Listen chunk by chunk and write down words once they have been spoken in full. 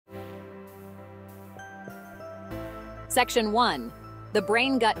Section 1. The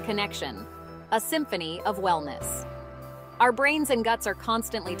brain-gut connection, a symphony of wellness. Our brains and guts are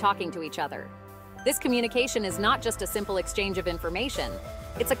constantly talking to each other. This communication is not just a simple exchange of information.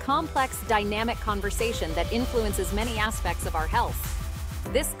 It's a complex, dynamic conversation that influences many aspects of our health.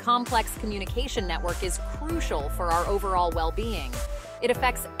 This complex communication network is crucial for our overall well-being. It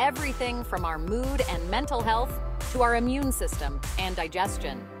affects everything from our mood and mental health to our immune system and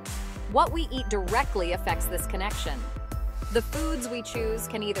digestion. What we eat directly affects this connection. The foods we choose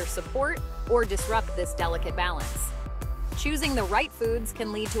can either support or disrupt this delicate balance. Choosing the right foods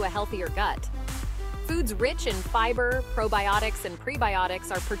can lead to a healthier gut. Foods rich in fiber, probiotics, and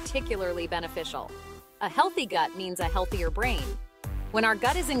prebiotics are particularly beneficial. A healthy gut means a healthier brain. When our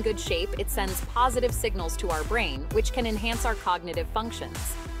gut is in good shape, it sends positive signals to our brain, which can enhance our cognitive functions.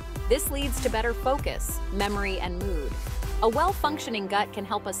 This leads to better focus, memory, and mood. A well-functioning gut can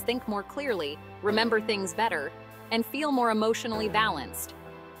help us think more clearly, remember things better, and feel more emotionally balanced.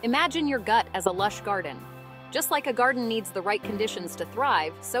 Imagine your gut as a lush garden. Just like a garden needs the right conditions to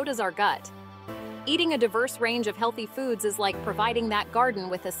thrive, so does our gut. Eating a diverse range of healthy foods is like providing that garden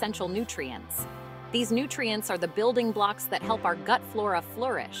with essential nutrients. These nutrients are the building blocks that help our gut flora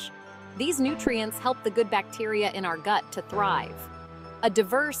flourish. These nutrients help the good bacteria in our gut to thrive. A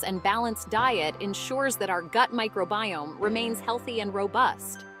diverse and balanced diet ensures that our gut microbiome remains healthy and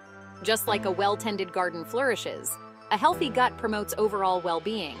robust. Just like a well-tended garden flourishes, a healthy gut promotes overall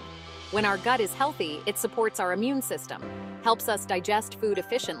well-being. When our gut is healthy, it supports our immune system, helps us digest food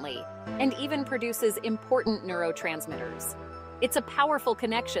efficiently, and even produces important neurotransmitters. It's a powerful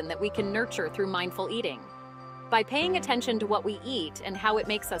connection that we can nurture through mindful eating. By paying attention to what we eat and how it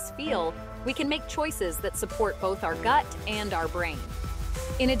makes us feel, we can make choices that support both our gut and our brain.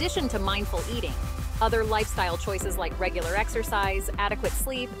 In addition to mindful eating, other lifestyle choices like regular exercise, adequate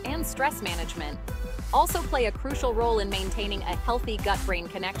sleep, and stress management also play a crucial role in maintaining a healthy gut-brain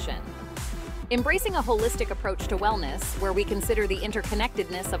connection. Embracing a holistic approach to wellness, where we consider the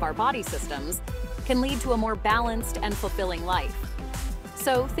interconnectedness of our body systems, can lead to a more balanced and fulfilling life.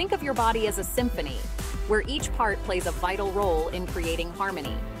 So think of your body as a symphony, where each part plays a vital role in creating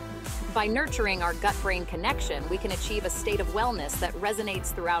harmony. By nurturing our gut-brain connection, we can achieve a state of wellness that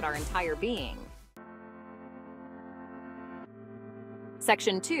resonates throughout our entire being.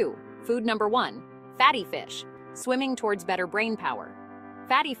 Section 2. Food number 1. Fatty fish, swimming towards better brain power.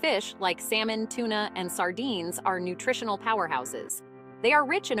 Fatty fish, like salmon, tuna, and sardines, are nutritional powerhouses. They are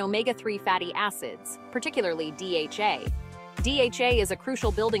rich in omega-3 fatty acids, particularly DHA. DHA is a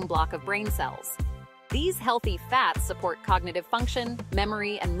crucial building block of brain cells. These healthy fats support cognitive function,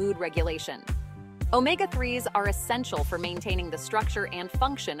 memory, and mood regulation. Omega-3s are essential for maintaining the structure and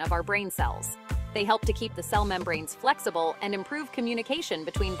function of our brain cells. They help to keep the cell membranes flexible and improve communication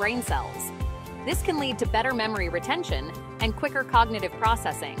between brain cells. This can lead to better memory retention and quicker cognitive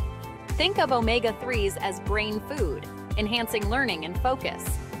processing. Think of omega-3s as brain food, enhancing learning and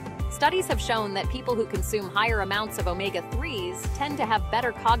focus. Studies have shown that people who consume higher amounts of omega-3s tend to have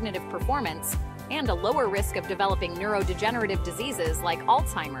better cognitive performance and a lower risk of developing neurodegenerative diseases like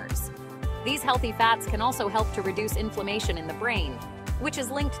Alzheimer's. These healthy fats can also help to reduce inflammation in the brain, which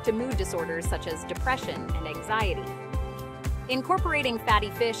is linked to mood disorders such as depression and anxiety. Incorporating fatty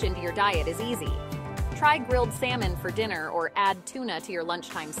fish into your diet is easy. Try grilled salmon for dinner or add tuna to your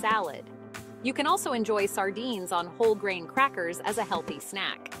lunchtime salad. You can also enjoy sardines on whole grain crackers as a healthy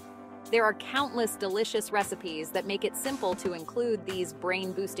snack. There are countless delicious recipes that make it simple to include these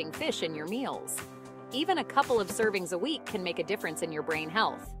brain-boosting fish in your meals. Even a couple of servings a week can make a difference in your brain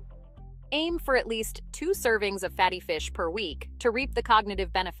health. Aim for at least 2 servings of fatty fish per week to reap the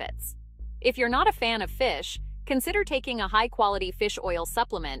cognitive benefits. If you're not a fan of fish, consider taking a high-quality fish oil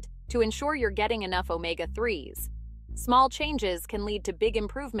supplement to ensure you're getting enough omega-3s. Small changes can lead to big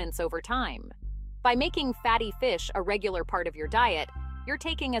improvements over time. By making fatty fish a regular part of your diet, you're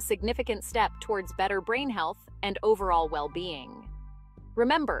taking a significant step towards better brain health and overall well-being.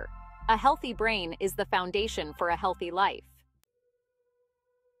 Remember, a healthy brain is the foundation for a healthy life.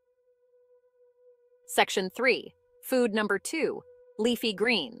 Section 3. Food number 2. Leafy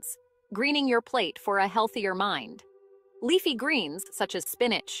greens, greening your plate for a healthier mind. Leafy greens, such as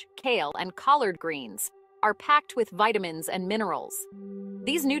spinach, kale, and collard greens, are packed with vitamins and minerals.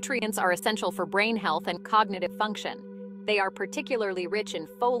 These nutrients are essential for brain health and cognitive function. They are particularly rich in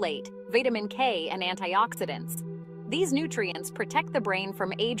folate, vitamin K, and antioxidants. These nutrients protect the brain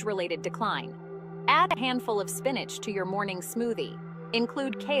from age-related decline. Add a handful of spinach to your morning smoothie.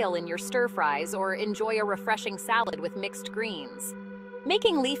 Include kale in your stir-fries or enjoy a refreshing salad with mixed greens.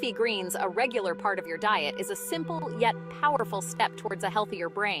 Making leafy greens a regular part of your diet is a simple yet powerful step towards a healthier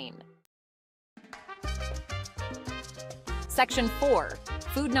brain. Section 4,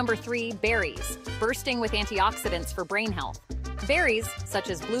 food number 3, berries, bursting with antioxidants for brain health. Berries, such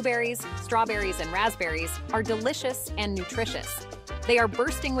as blueberries, strawberries, and raspberries, are delicious and nutritious. They are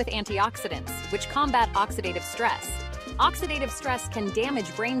bursting with antioxidants, which combat oxidative stress. Oxidative stress can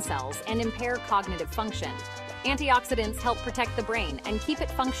damage brain cells and impair cognitive function. Antioxidants help protect the brain and keep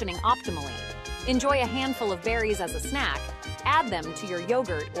it functioning optimally. Enjoy a handful of berries as a snack, add them to your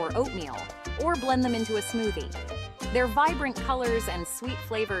yogurt or oatmeal, or blend them into a smoothie. Their vibrant colors and sweet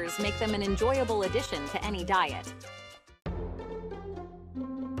flavors make them an enjoyable addition to any diet.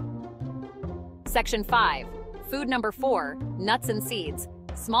 Section 5, food number 4, nuts and seeds,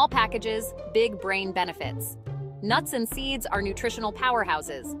 small packages, big brain benefits. Nuts and seeds are nutritional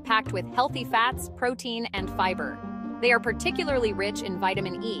powerhouses packed with healthy fats, protein, and fiber. They are particularly rich in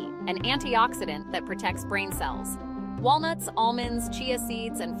vitamin E, an antioxidant that protects brain cells. Walnuts, almonds, chia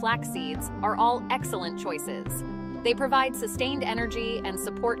seeds, and flax seeds are all excellent choices. They provide sustained energy and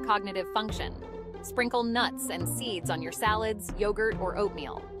support cognitive function. Sprinkle nuts and seeds on your salads, yogurt, or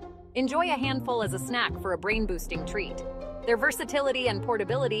oatmeal. Enjoy a handful as a snack for a brain-boosting treat. Their versatility and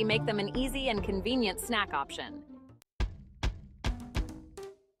portability make them an easy and convenient snack option.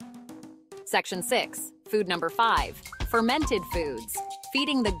 Section 6, food number 5, fermented foods,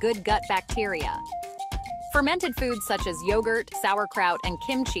 feeding the good gut bacteria. Fermented foods such as yogurt, sauerkraut, and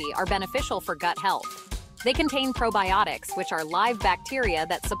kimchi are beneficial for gut health. They contain probiotics, which are live bacteria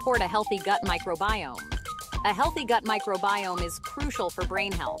that support a healthy gut microbiome. A healthy gut microbiome is crucial for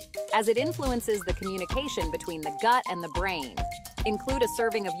brain health, as it influences the communication between the gut and the brain. Include a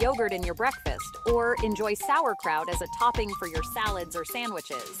serving of yogurt in your breakfast, or enjoy sauerkraut as a topping for your salads or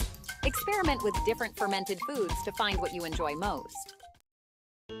sandwiches. Experiment with different fermented foods to find what you enjoy most.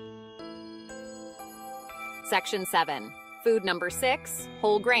 Section 7, food number 6,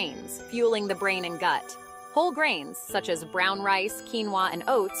 whole grains, fueling the brain and gut. Whole grains, such as brown rice, quinoa, and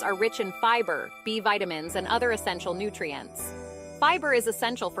oats, are rich in fiber, B vitamins, and other essential nutrients. Fiber is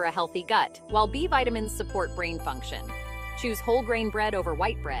essential for a healthy gut, while B vitamins support brain function. Choose whole grain bread over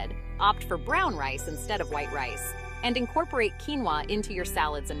white bread, opt for brown rice instead of white rice, and incorporate quinoa into your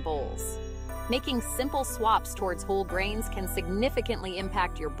salads and bowls. Making simple swaps towards whole grains can significantly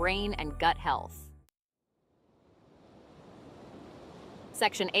impact your brain and gut health.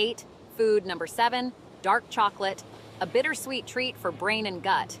 Section 8, food number 7, dark chocolate, a bittersweet treat for brain and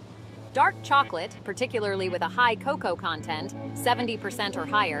gut. Dark chocolate, particularly with a high cocoa content, 70% or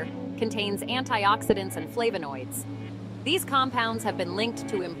higher, contains antioxidants and flavonoids. These compounds have been linked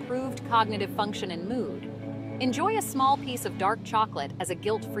to improved cognitive function and mood. Enjoy a small piece of dark chocolate as a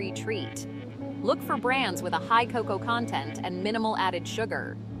guilt-free treat. Look for brands with a high cocoa content and minimal added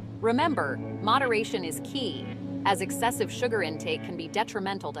sugar. Remember, moderation is key, as excessive sugar intake can be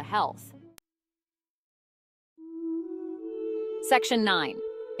detrimental to health. Section 9,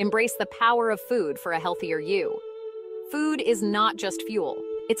 embrace the power of food for a healthier you. Food is not just fuel.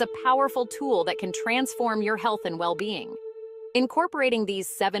 It's a powerful tool that can transform your health and well-being. Incorporating these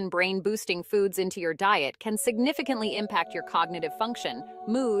 7 brain-boosting foods into your diet can significantly impact your cognitive function,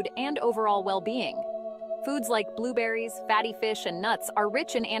 mood, and overall well-being. Foods like blueberries, fatty fish, and nuts are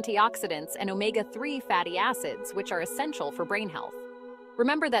rich in antioxidants and omega-3 fatty acids, which are essential for brain health.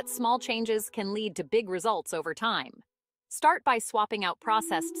 Remember that small changes can lead to big results over time. Start by swapping out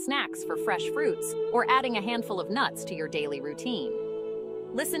processed snacks for fresh fruits or adding a handful of nuts to your daily routine.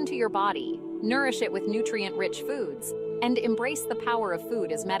 Listen to your body, nourish it with nutrient-rich foods, and embrace the power of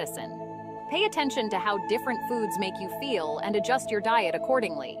food as medicine. Pay attention to how different foods make you feel and adjust your diet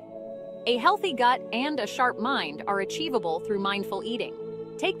accordingly. A healthy gut and a sharp mind are achievable through mindful eating.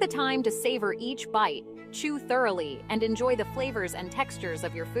 Take the time to savor each bite, chew thoroughly, and enjoy the flavors and textures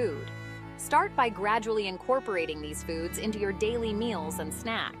of your food. Start by gradually incorporating these foods into your daily meals and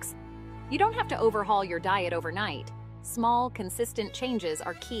snacks. You don't have to overhaul your diet overnight. Small, consistent changes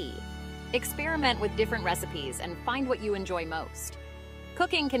are key. Experiment with different recipes and find what you enjoy most.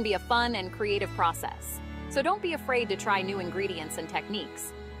 Cooking can be a fun and creative process, so don't be afraid to try new ingredients and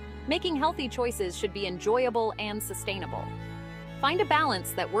techniques. Making healthy choices should be enjoyable and sustainable. Find a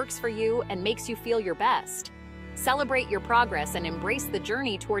balance that works for you and makes you feel your best. Celebrate your progress and embrace the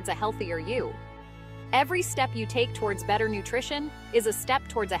journey towards a healthier you. Every step you take towards better nutrition is a step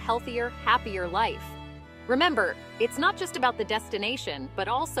towards a healthier, happier life. Remember, it's not just about the destination, but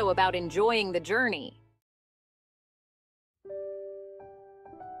also about enjoying the journey.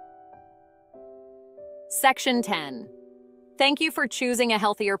 Section 10. Thank you for choosing a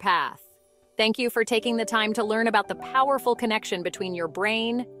healthier path. Thank you for taking the time to learn about the powerful connection between your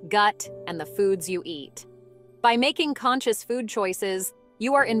brain, gut, and the foods you eat. By making conscious food choices,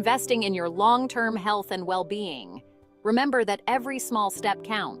 you are investing in your long-term health and well-being. Remember that every small step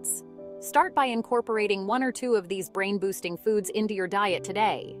counts. Start by incorporating 1 or 2 of these brain-boosting foods into your diet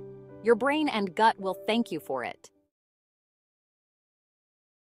today. Your brain and gut will thank you for it.